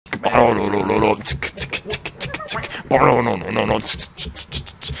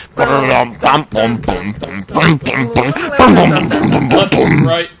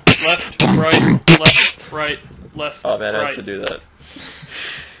left, Oh man, I right. have to do that.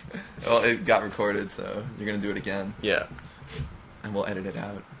 Well, it got recorded, so you're gonna do it again, Yeah. and we'll edit it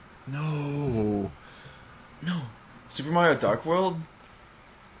out. No. No. Super Mario Dark World?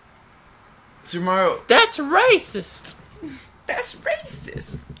 Super Mario... That's racist. That's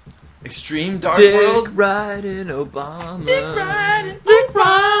racist. Extreme Dark Dick World? riding Obama. Dick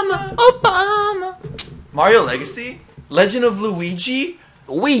Rama, Obama. Mario Legacy? Legend of Luigi?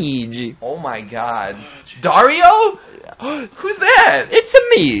 Ouija. Oh my god. Dario? Who's that? It's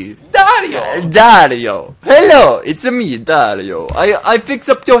me, Dario. Dario. Hello, it's me, Dario. I fix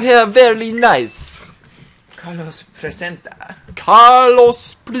up your hair very nice. Carlos Presenta.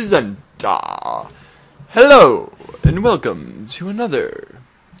 Carlos Presenta. Hello, and welcome to another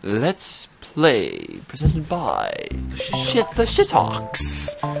Let's Play presented by The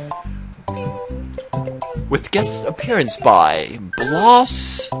Shithawks. With guest appearance by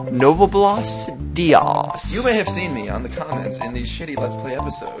Blas Novoblas Diaz. You may have seen me on the comments in these shitty Let's Play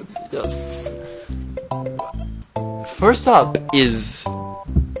episodes. Yes. First up is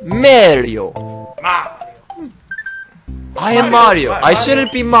Mario. I am Mario. I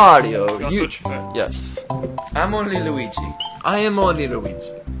shouldn't be Mario. That's You, what you said. yes. I'm only Luigi. I am only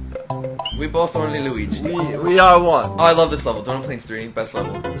Luigi. We both only Luigi. We are one. Oh, I love this level. Donut Plains 3, best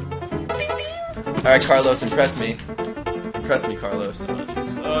level. Alright, Carlos, impress me. Impress me, Carlos.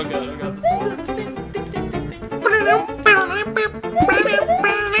 Oh god, I got this.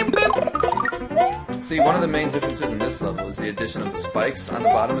 See, one of the main differences in this level is the addition of the spikes on the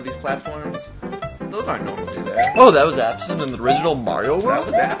bottom of these platforms. Those aren't normally there. Oh, that was absent in the original Mario That World?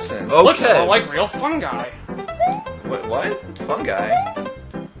 was absent. Oh. Looks Okay. all like real fungi. What? Fungi?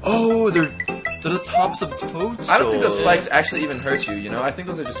 Oh, they're the tops of toadstools. I don't think those spikes actually even hurt you, you know? I think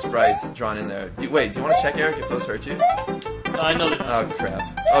those are just sprites drawn in there. Wait, do you want to check, Eric, if those hurt you? I know they don't. Oh,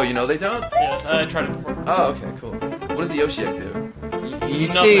 crap. Oh, you know they don't? Yeah, I tried it before. Oh, okay, cool. What does the Yoshi egg do? You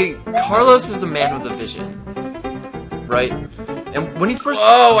see, Carlos is a man with a vision, right? And when he first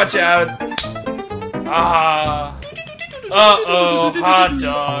Oh, watch out! Ah. Uh-oh, hot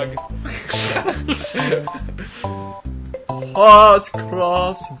dog. hot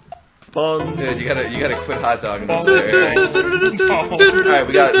cross buns. Dude, you gotta quit hot dogging up Do, there. Alright,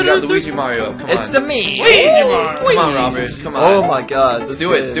 we got Luigi Mario. Come on. It's a me. Luigi Mario. Come on, Robert. Come on. Oh my God! This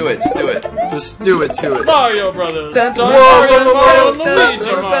Do it, game. do it, just do it. Just do it to it. Mario Brothers. Dun, Starring whoa, Mario and whoa, Luigi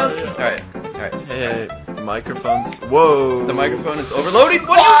dun, Mario. Alright, alright. Hey, microphones. Whoa. The microphone is overloaded.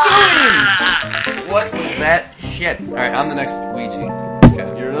 What are you doing? What was that shit? Alright, I'm the next Ouija.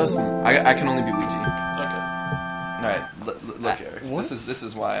 Okay. You're this. I can only be Ouija. Okay. Alright, look, Eric. What? This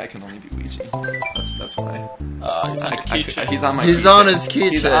is why I can only be Ouija. That's why. He's on your keychain. He's on my. He's keychain. on his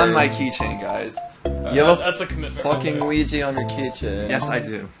He's keychain. on my keychain, guys. You have a That's a commitment. fucking right Ouija on your keychain. Yes, I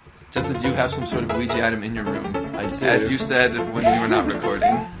do. Just as you have some sort of Ouija item in your room. I do. As you said when we were not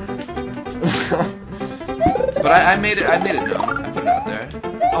recording. But I made it known. I put it out there.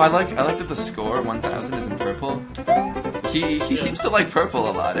 Oh, I like that the score 1000 is in purple. He seems to like purple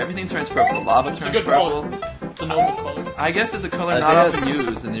a lot. Everything turns purple. The lava a turns good purple. color. It's a noble color. I guess it's a color I not think often that's-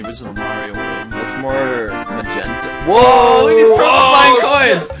 used in the original Mario world. That's more magenta. Whoa! Look at these purple Oh, flying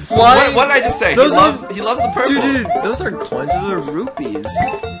coins. Flying- What did I just say? Those He loves the purple. Dude, dude, those are coins. Those are rupees.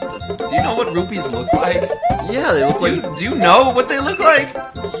 Do you know what rupees look like? Yeah, they look like. Do you know what they look like?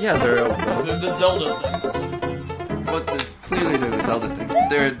 Yeah, they're. They're the Zelda things. Clearly they're the Zelda things.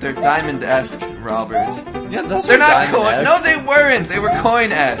 They're diamond-esque, Robert. Yeah, those They're are not coin. diamond No, eggs. they weren't. They were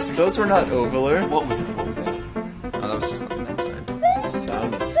coin-esque. Those were not ovular. What was that? What was that? Oh, that was just something outside. It's the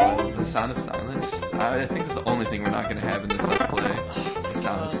sound of silence. The sound of silence. I think that's the only thing we're not gonna have in this Let's Play. The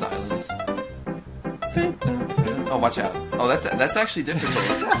sound of silence. Oh, watch out. Oh, that's actually difficult.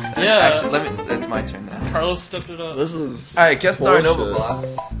 Yeah. Actually, it's my turn now. Carlos stepped it up. This is. All right, guest star bullshit. Nova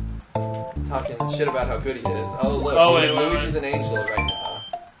Boss. Talking shit about how good he is. Oh look, Oh, wait, wait, Luigi's an angel right now.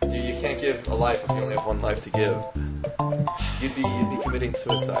 You can't give a life if you only have one life to give. You'd be committing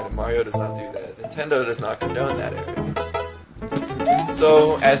suicide, and Mario does not do that. Nintendo does not condone that, Eric.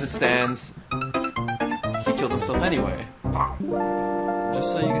 So as it stands, he killed himself anyway.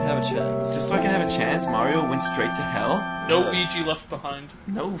 Just so you can have a chance. Just so I can have a chance, Mario went straight to hell. No Yes. Ouija left behind.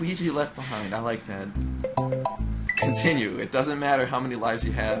 No Ouija left behind. I like that. Continue. It doesn't matter how many lives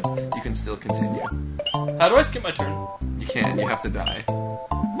you have, you can still continue. How do I skip my turn? You can't. You have to die.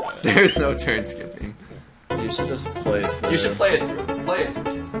 There is no turn skipping. You should just play through. You should play it through. Play it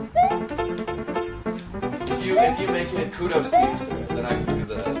through. If you make it, kudos to you, sir. Then I can do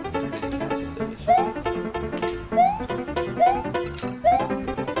the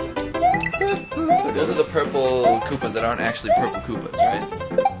Those are the purple Koopas that aren't actually purple Koopas,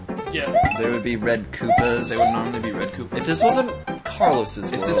 right? Yeah. There would be red Koopas. They would normally be red Koopas. If this wasn't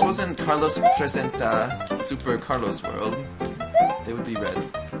Carlos's world. If this wasn't Carlos Presenta Super Carlos World, they would be red.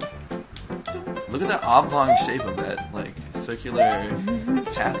 Look at the oblong shape of that, like, circular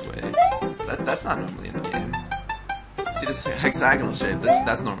pathway. That's not normally in the game. See this hexagonal shape?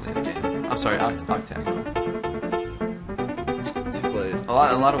 That's normally in the game. I'm sorry, octagonal. Too late. A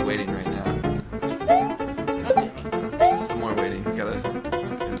lot of waiting right now. Some more waiting. Gotta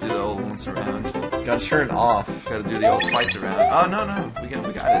do the old once around. Gotta turn it off. Gotta do the old twice around. Oh no, we got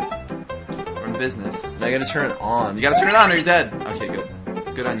it. We're in business. Now I gotta turn it on. You gotta turn it on or you're dead. Okay, good.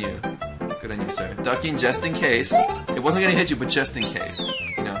 Good on you. Good on you, sir. Ducking just in case. It wasn't gonna hit you, but just in case.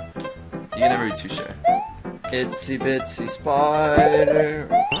 You know, you can never be too sure. Itsy bitsy spider.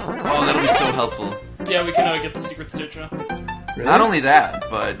 Oh, that'll be so helpful. Yeah, we can get the secret stage now. Really? Not only that,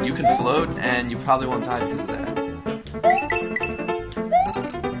 but you can float and you probably won't die because of that.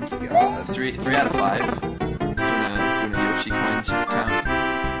 God. 3 out of 5. Doing a Yoshi coin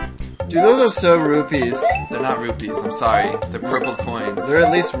count. Dude, those are so rupees. They're not rupees, I'm sorry. They're purple coins. They're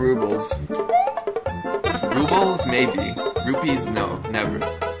at least rubles. Rubles, maybe. Rupees, no, never.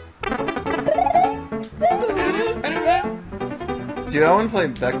 Dude, I wanna play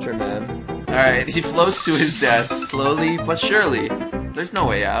Vector Man. Alright, he floats to his death, slowly but surely. There's no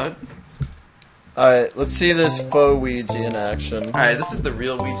way out. Alright, let's see this faux Ouija in action. Alright, this is the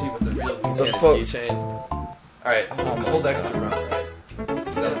real Ouija with the real Ouija and his keychain. Alright, hold X to run, right?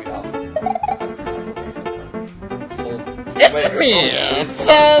 Because that'll be optimal. It's not hold X to run. It's hold...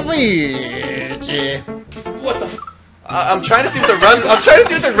 Faux Ouija. What the f... I'm trying to see what the run... I'm trying to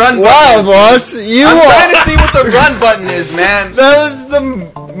see what the run button Wow, is. boss, I'm trying to see what the run button is, man. That was the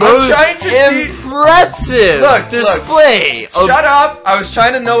most trying to see- impressive display of Shut up! I was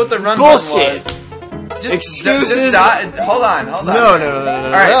trying to know what the run bullshit. button was. Just, Excuses. Hold on. No.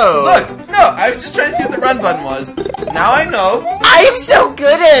 Alright, look, no, I was just trying to see what the run button was. Now I know. I am so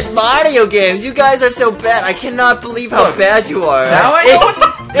good at Mario games. You guys are so bad. I cannot believe how Look, bad you are. Now I know.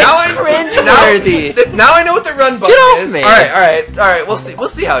 It's cringeworthy. Now I know what the run button off is. me. Alright. We'll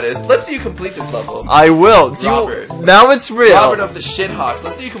see how it is. Let's see you complete this level. I will. Robert. Now it's real. Robert of the Shithawks.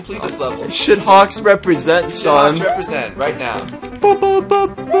 Let's see you complete this level. Shithawks represent, son. Shithawks represent right now.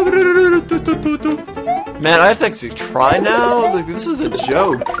 Man, I have to actually try now? Like, this is a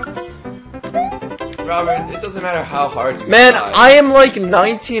joke. Robert, it doesn't matter how hard you Man, try. I am like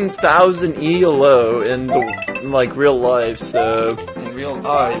 19,000 ELO in like real life, so... In real,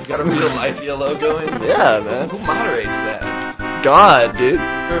 you've got a real life ELO going? Yeah, man. Who moderates that? God, dude.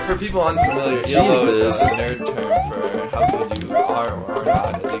 For people unfamiliar, ELO is a nerd term for how good you are or are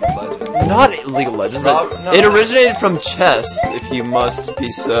not at League of Legends. Not League of Legends. It originated from chess, if you must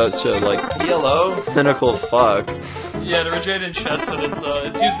be such a, like... ELO? Cynical fuck. Yeah, it originated in chess, and it's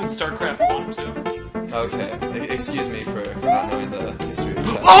used in StarCraft 1 too. Okay, excuse me for not knowing the history of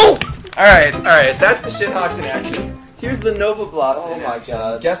chess. Oh! Alright, that's the Shithawks in action. Here's the Nova Blast in action.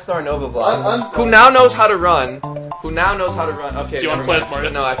 God. Guest star Nova Blast, who now knows how to run. Okay, do you want to play as Mario?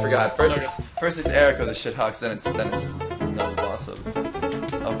 No, I forgot. First Okay. it's Eric of the Shithawks, then it's Nova Blast of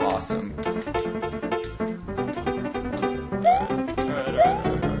awesome. Alright.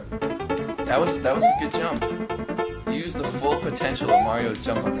 That was a good jump. You used the full potential of Mario's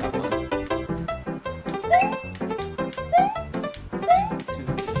jump on that one.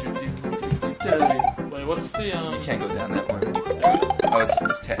 Wait, what's the You can't go down that one. Oh, it's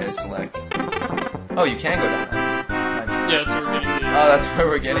select. Oh, you can go down that one. Yeah, that's where we're getting the... Oh, that's where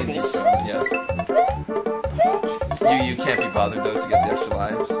we're getting these Ripples. from, yes. You can't be bothered, though, to get the extra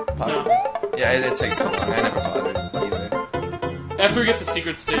lives, possibly. Yeah, it takes too long. I never bothered, either. After we get the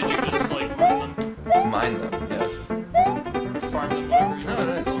secret stage, you can just, like, mine them. Mind them, yes. Or farm them, whatever you No, want.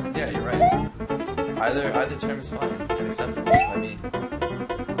 it is. Yeah, you're right. Either term is fine and acceptable by me.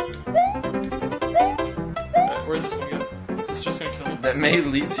 Alright, where's this one go? Is this just gonna kill me? That may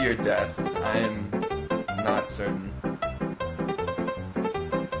lead to your death. I am not certain.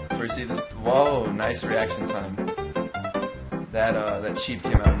 Foresee this. Whoa, nice reaction time. That cheap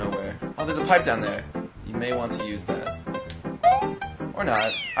came out of nowhere. Oh, there's a pipe down there. You may want to use that. Or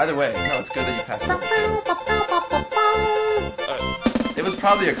not. Either way, no, it's good that you passed level 2. Alright. It was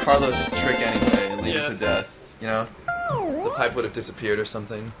probably a Carlos trick anyway, lead it Yeah. to death. You know? The pipe would have disappeared or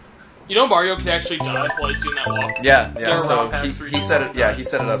something. You know Mario can actually die while he's doing that walk? Yeah. There are So raw paths where you he can set walk it. Yeah, he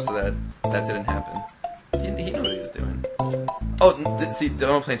set it up so that didn't happen. He knew what he was doing. Oh, see,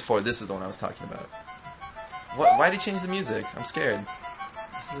 Donut Plains 4. This is the one I was talking about. What? Why did he change the music? I'm scared.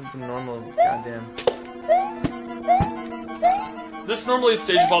 This isn't the normal goddamn. This is normally a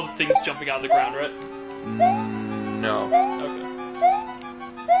stage of all the things jumping out of the ground, right? No. Okay.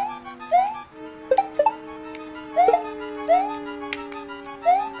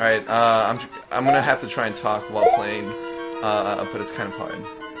 Alright, I'm gonna have to try and talk while playing, but it's kind of hard.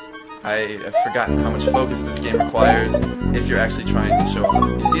 I have forgotten how much focus this game requires if you're actually trying to show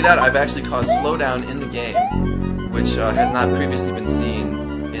off. You see that? I've actually caused slowdown in the game, which has not previously been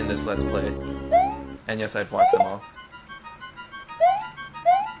seen in this Let's Play. And yes, I've watched them all.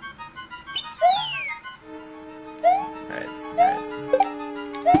 Alright, alright.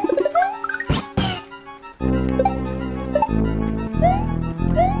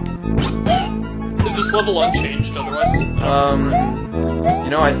 Is this level unchanged otherwise? You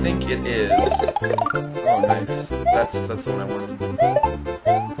know, I think it is. Oh, nice. That's the one I wanted.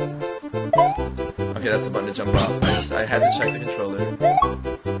 Okay, that's the button to jump off. I had to check the controller.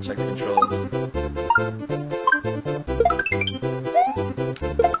 Check the controls.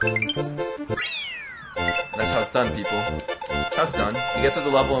 That's how it's done, people. That's how it's done. You get through the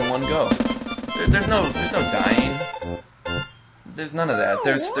level in one go. There's no dying. There's none of that.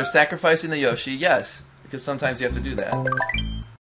 There's sacrificing the Yoshi, yes, because sometimes you have to do that.